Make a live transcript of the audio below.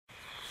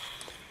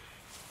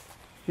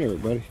Hey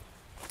everybody.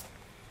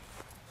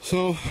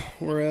 So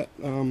we're at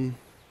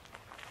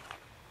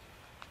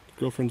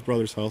girlfriend's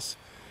brother's house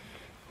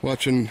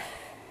watching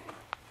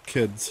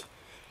kids,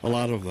 a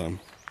lot of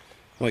them,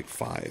 like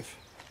 5,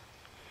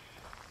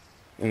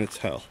 and it's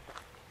hell.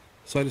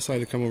 So I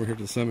decided to come over here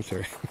to the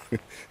cemetery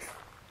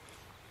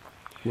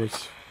where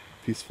it's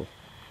peaceful,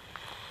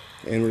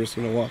 and we're just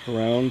going to walk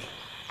around.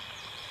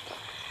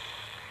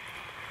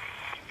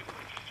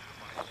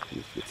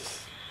 Let's get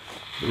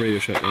the radio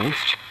shut down.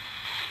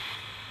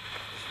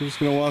 We're just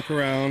going to walk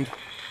around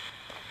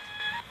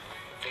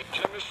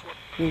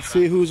and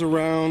see who's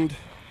around,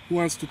 who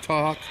wants to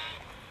talk.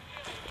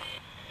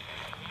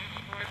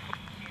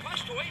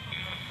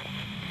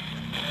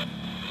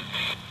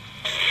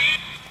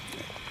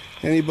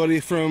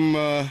 Anybody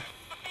from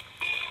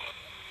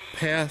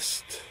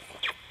past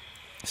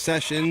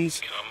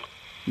sessions,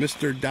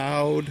 Mr.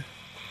 Dowd.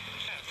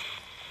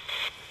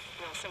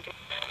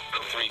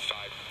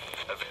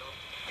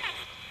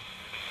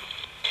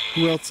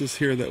 Who else is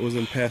here that was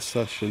in past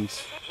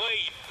sessions?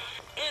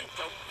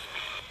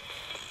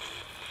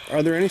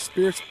 Are there any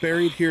spirits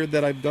buried here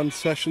that I've done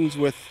sessions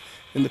with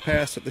in the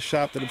past at the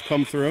shop that have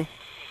come through?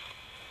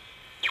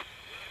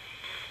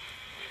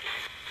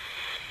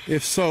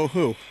 If so,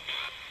 who?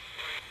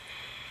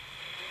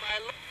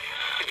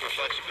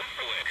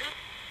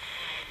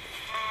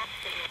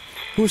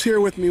 Who's here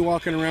with me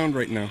walking around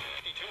right now?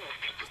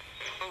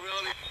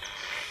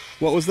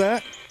 What was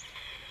that?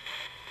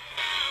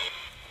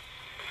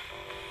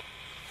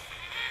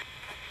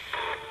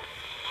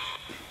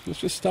 Let's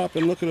just stop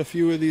and look at a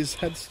few of these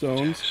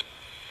headstones.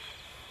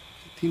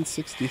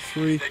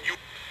 1863.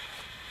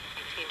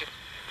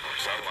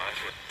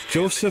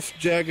 Joseph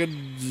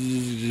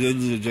Jagodzki.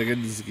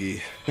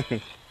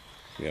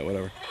 Yeah,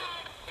 whatever.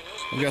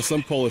 I've got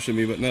some Polish in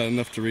me, but not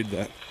enough to read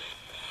that.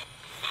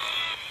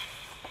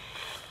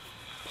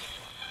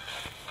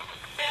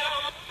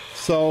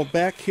 So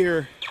back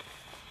here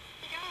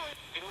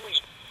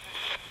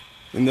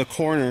in the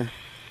corner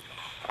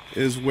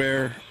is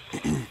where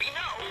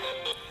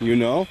you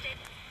know?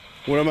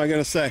 What am I going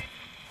to say?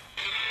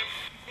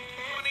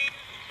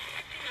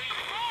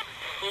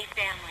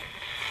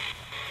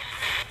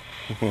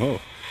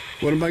 Whoa.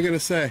 What am I going to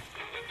say?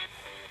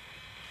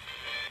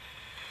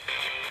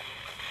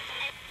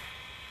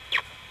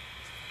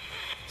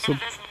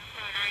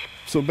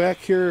 So back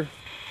here,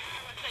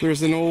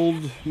 there's an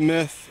old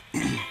myth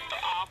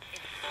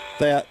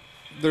that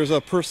there's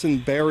a person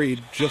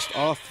buried just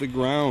off the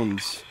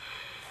grounds.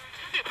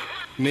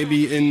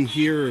 Maybe in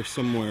here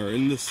somewhere,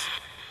 in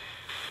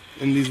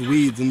these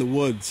weeds, in the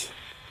woods.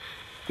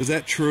 Is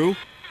that true?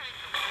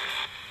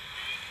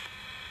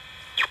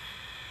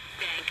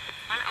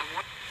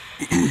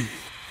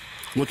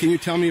 What can you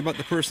tell me about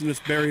the person that's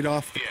buried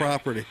off the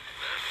property?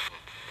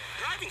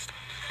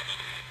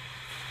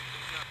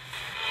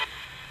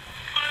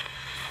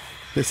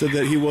 They said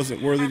that he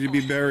wasn't worthy to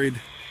be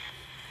buried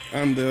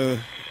on the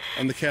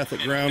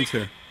Catholic grounds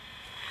here.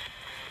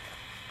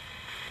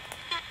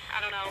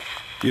 I don't know.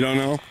 You don't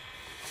know?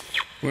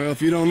 Well,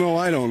 if you don't know,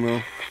 I don't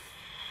know.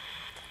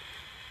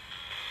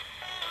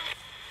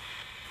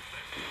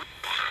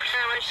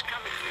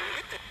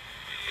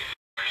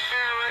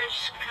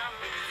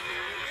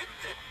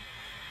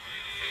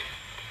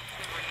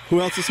 Who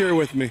else is here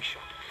with me?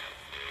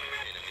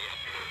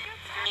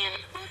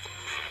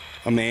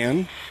 A man?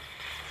 Did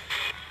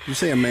you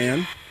say a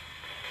man?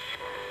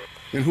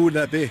 And who would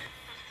that be?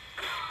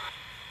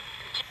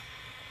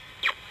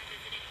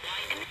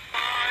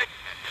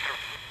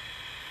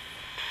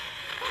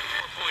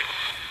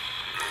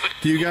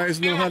 Do you guys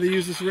know how to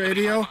use this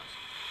radio?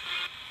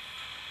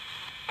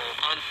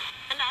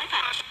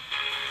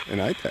 An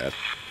iPad.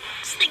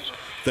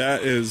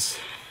 That is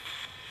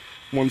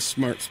one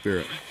smart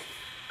spirit.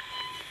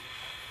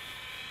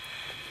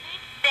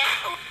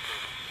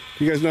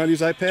 You guys know how to use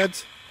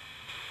iPads?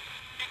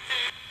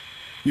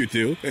 You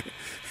do?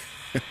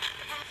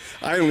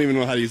 I don't even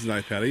know how to use an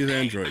iPad. I use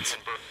Androids.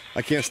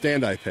 I can't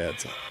stand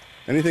iPads.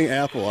 Anything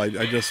Apple, I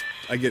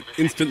get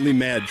instantly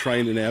mad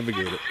trying to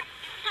navigate it.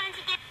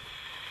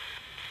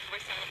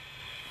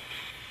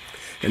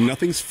 And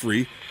nothing's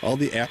free. All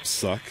the apps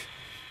suck.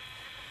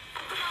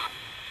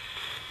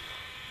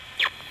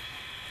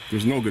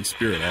 There's no good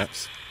spirit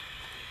apps.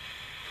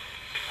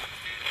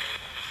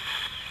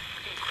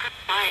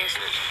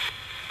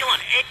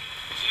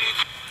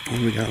 What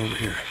do we got over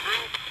here?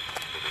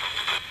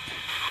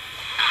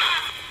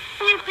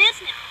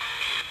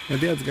 My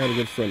dad's got a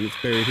good friend that's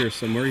buried here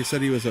somewhere. He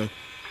said he was a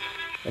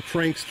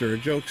prankster, a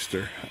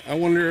jokester. I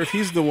wonder if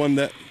he's the one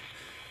that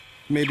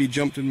maybe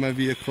jumped in my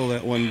vehicle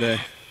that one day.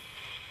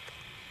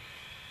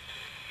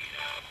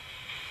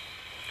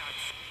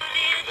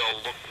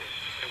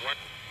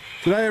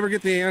 Did I ever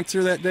get the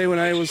answer that day when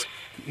I was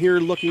here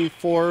looking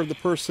for the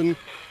person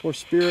or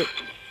spirit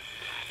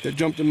that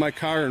jumped in my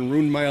car and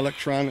ruined my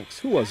electronics?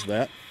 Who was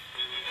that?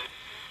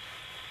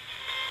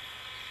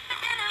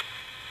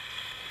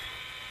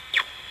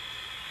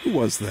 Who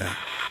was that?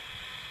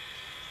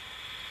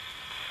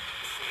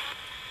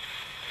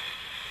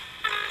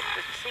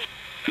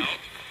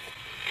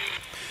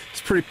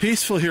 Pretty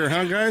peaceful here,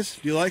 huh, guys?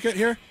 Do you like it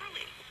here?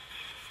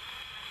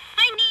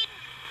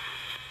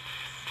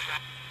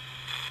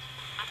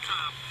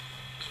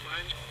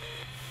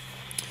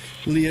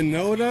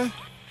 Leonota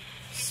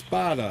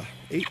Spada,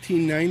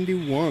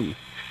 1891,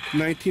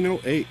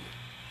 1908.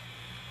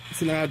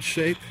 It's an odd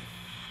shape.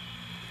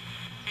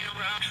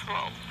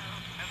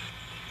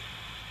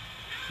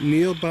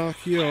 Neil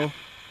Bacchio,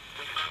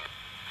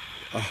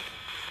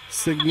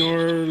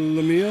 Signor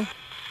Lemille.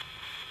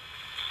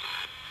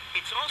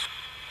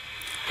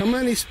 How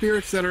many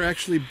spirits that are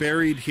actually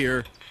buried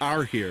here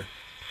are here?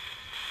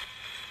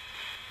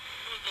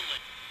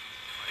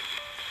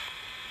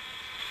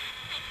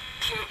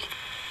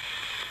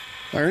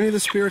 Are any of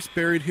the spirits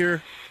buried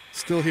here,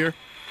 still here?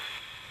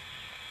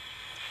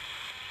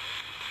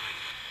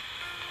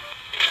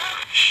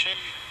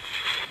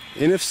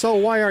 And if so,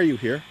 why are you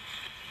here?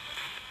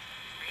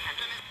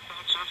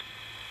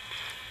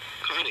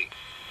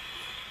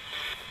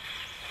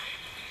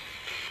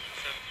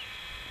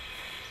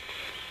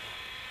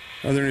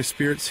 Are there any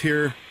spirits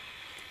here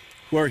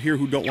who are here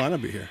who don't want to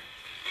be here?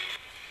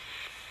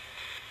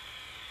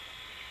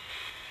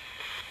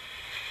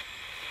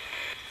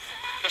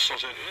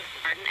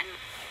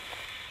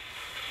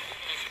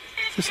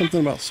 There's something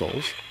about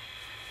souls.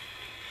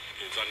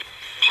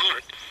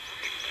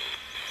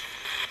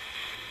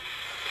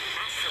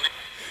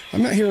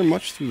 I'm not hearing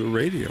much through the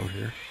radio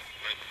here.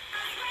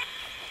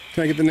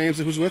 Can I get the names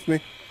of who's with me?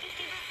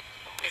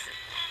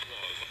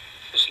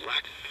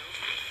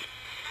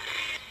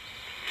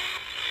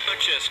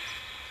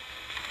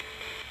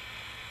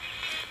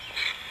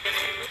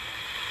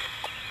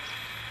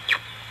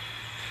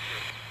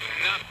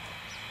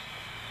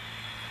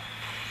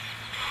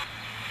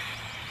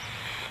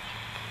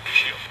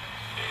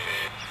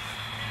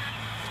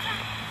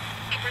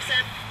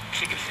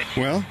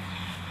 Well,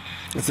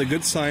 it's a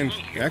good sign,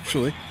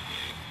 actually.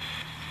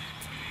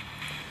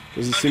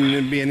 Doesn't seem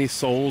to be any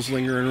souls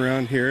lingering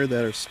around here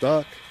that are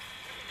stuck.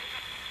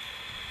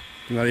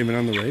 Not even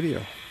on the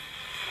radio.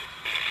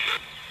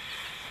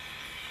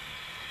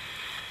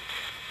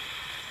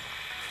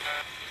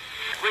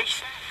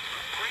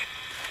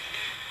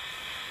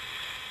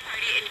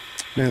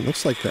 Man, it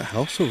looks like that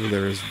house over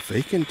there is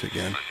vacant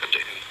again.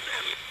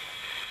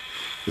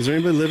 Is there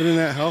anybody living in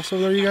that house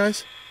over there, you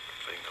guys?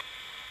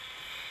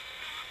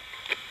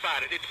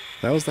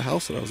 That was the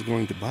house that I was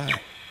going to buy.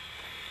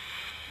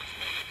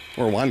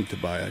 Or wanted to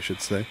buy, I should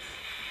say.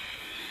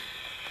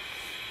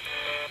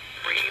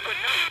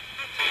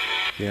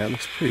 Yeah, it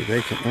looks pretty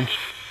vacant, huh?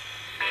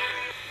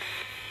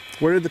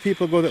 Where did the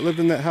people go that lived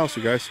in that house,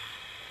 you guys?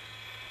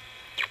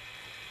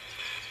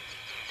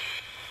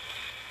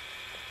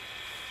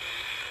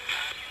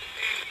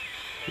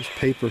 There's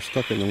paper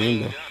stuck in the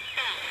window.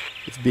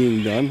 It's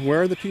being done.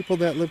 Where are the people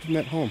that lived in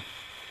that home?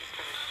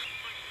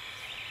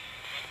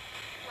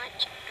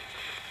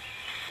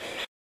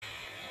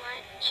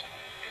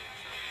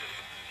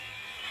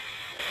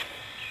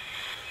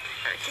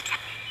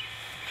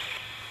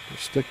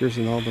 There's stickers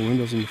in all the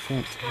windows in the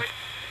front.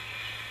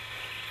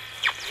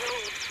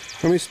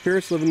 How many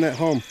spirits live in that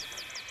home?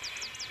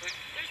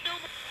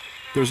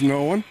 There's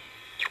no one?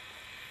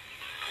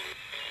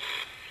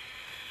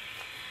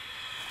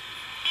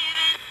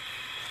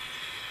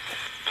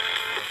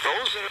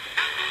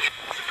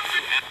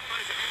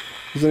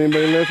 Does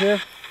anybody live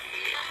here?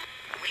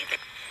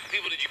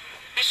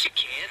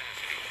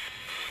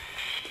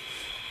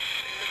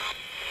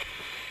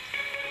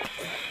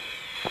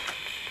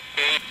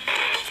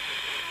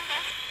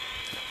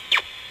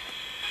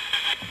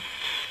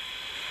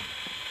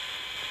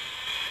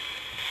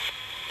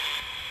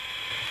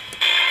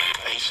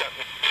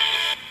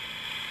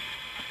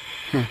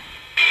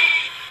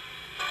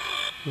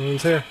 No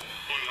one's here.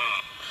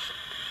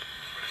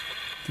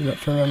 Do not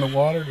turn on the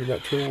water. Do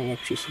not turn on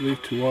electricity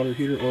to water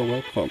heater or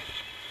well pump.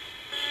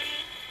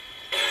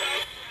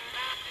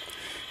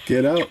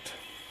 Get out.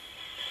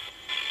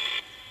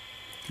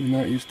 Do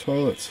not use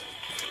toilets.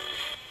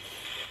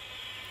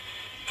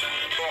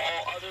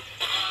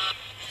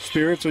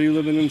 Spirits, are you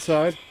living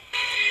inside?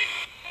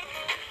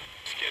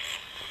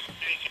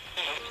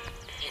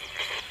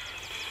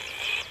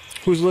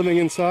 Who's living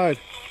inside?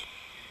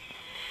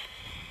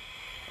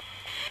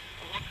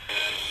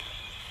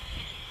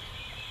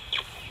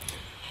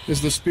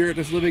 Is the spirit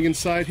that's living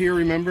inside here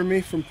remember me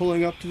from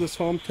pulling up to this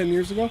home 10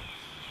 years ago?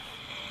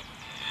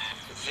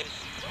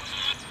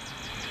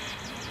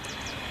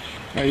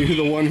 Are you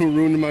the one who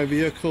ruined my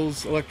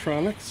vehicle's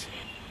electronics?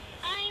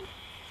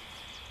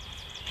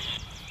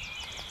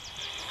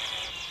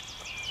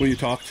 Will you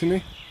talk to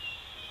me?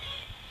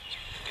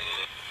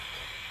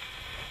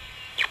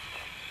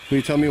 Will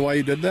you tell me why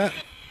you did that?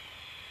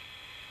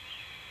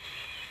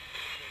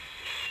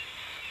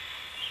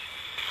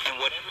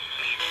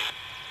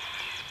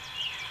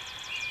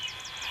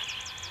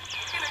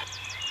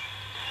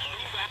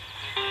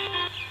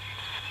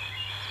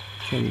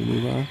 Can we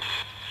move on?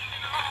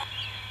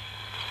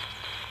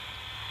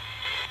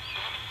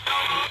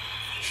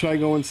 Should I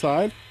go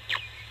inside?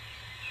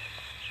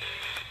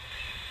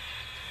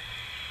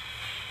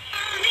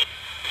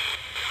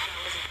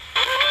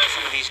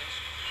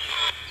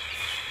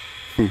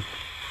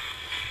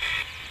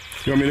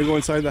 You want me to go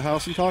inside the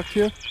house and talk to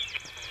you?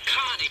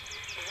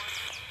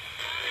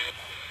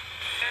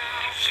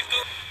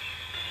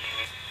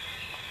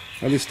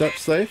 Are these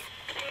steps safe?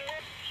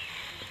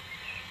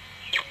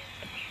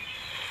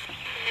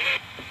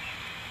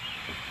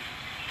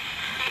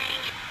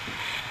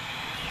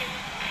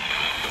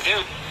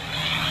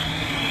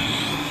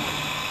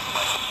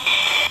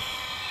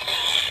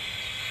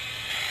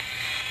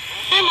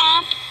 Hi,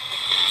 Mom.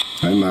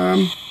 Hi,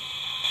 Mom.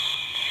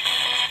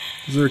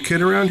 Is there a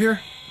kid around here?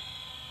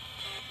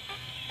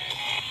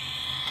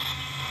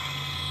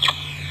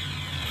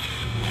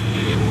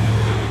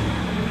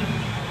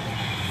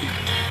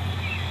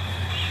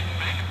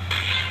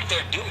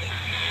 They're doing.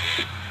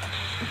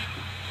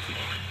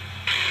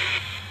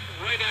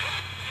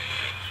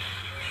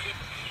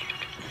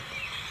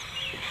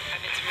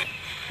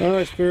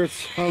 Alright,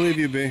 spirits, I'll leave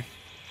you be.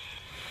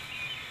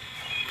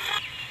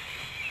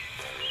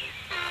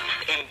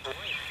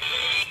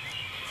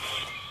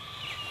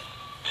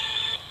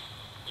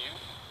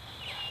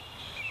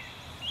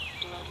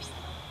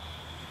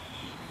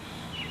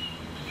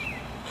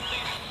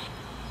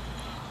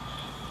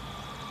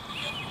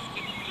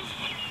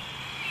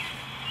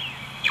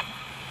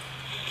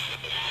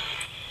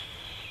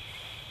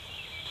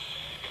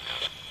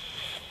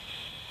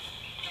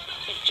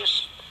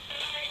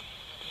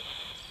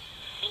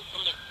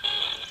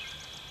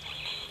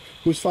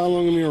 Who's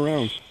following me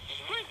around?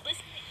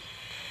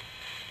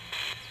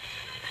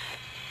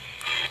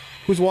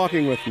 Who's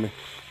walking with me?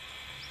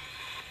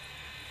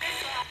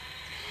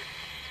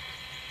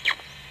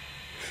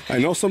 I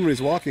know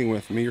somebody's walking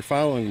with me. You're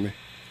following me.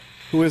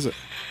 Who is it?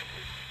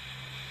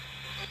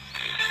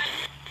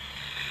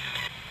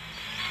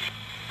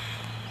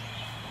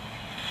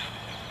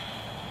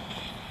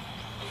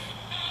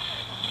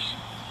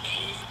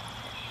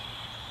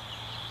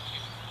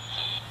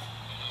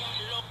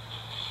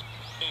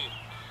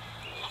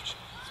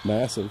 It's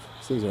massive.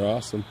 These things are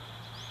awesome.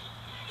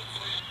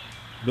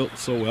 Built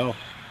so well.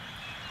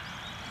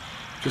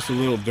 Just a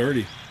little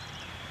dirty,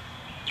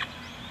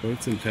 but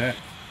it's intact.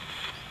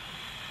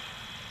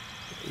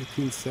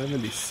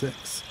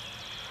 1876.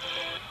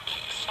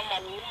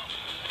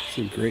 It's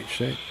in great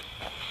shape.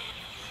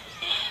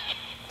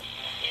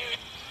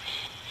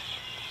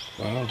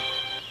 Wow.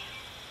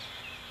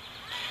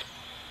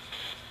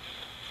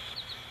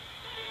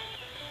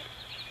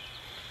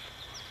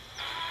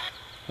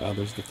 Ah,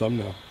 there's the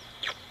thumbnail.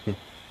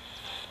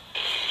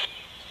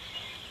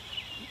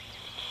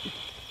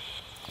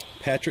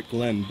 Patrick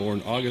Glenn,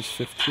 born August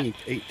 15th,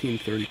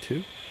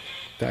 1832,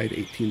 died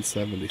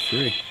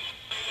 1873.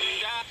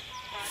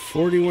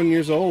 41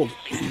 years old.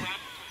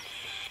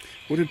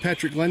 What did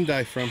Patrick Glenn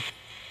die from?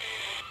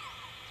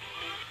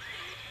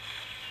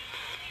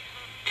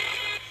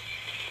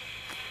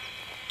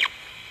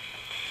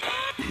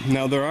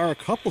 Now, there are a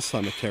couple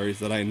cemeteries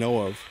that I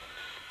know of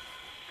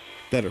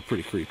that are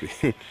pretty creepy.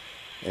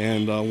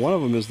 And one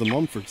of them is the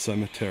Mumford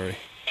Cemetery.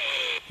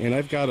 And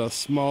I've got a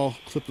small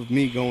clip of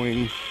me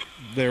going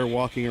there,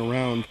 walking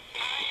around.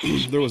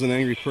 There was an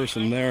angry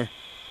person there.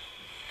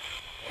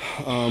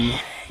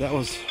 That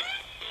was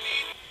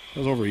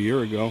over a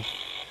year ago.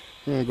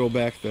 We're gonna go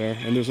back there.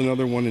 And there's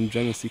another one in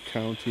Genesee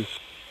County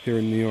here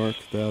in New York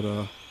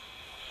that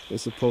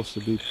is supposed to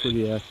be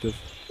pretty active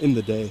in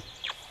the day.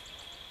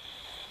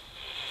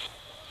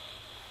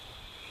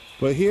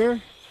 But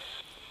here,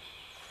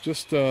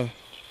 just a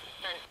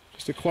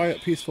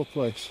quiet, peaceful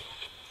place.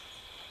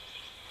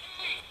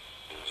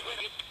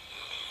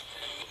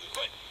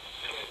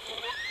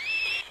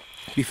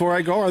 Before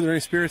I go, are there any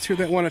spirits here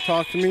that want to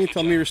talk to me,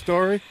 tell me your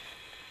story?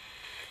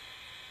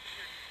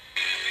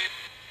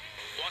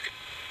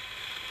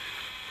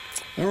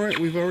 Alright,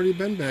 we've already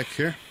been back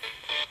here.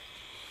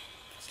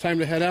 It's time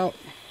to head out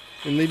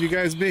and leave you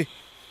guys be.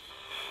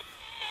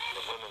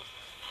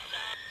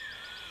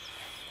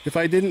 If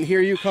I didn't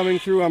hear you coming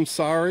through, I'm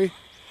sorry,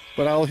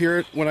 but I'll hear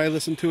it when I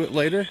listen to it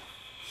later.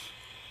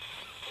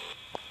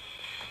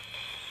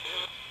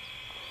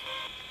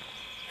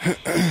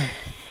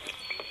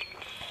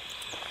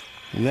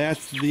 And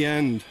that's the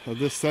end of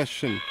this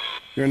session.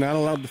 You're not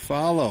allowed to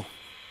follow.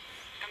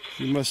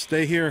 You must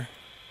stay here.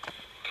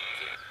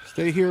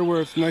 Stay here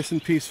where it's nice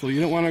and peaceful.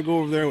 You don't want to go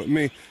over there with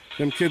me.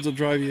 Them kids will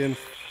drive you in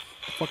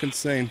fucking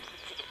insane.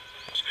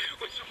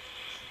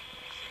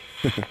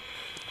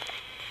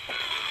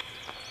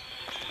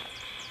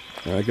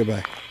 Alright,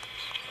 goodbye.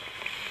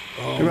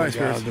 Oh goodbye, my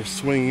God, they're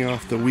swinging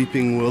off the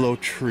weeping willow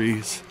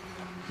trees.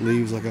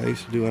 Leaves like I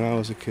used to do when I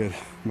was a kid.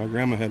 My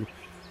grandma had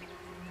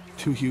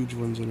 2 huge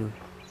ones in her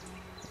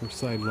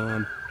side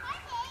lawn.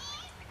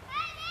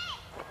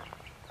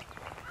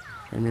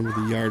 I remember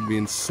the yard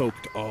being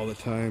soaked all the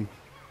time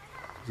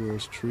because of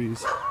those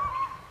trees.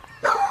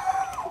 The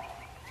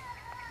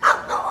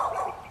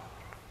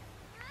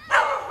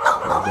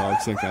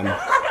dogs think I'm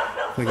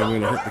going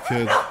to hurt the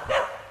kids.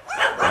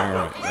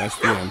 Alright, that's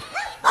the end.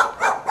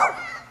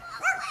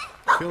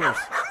 Killers.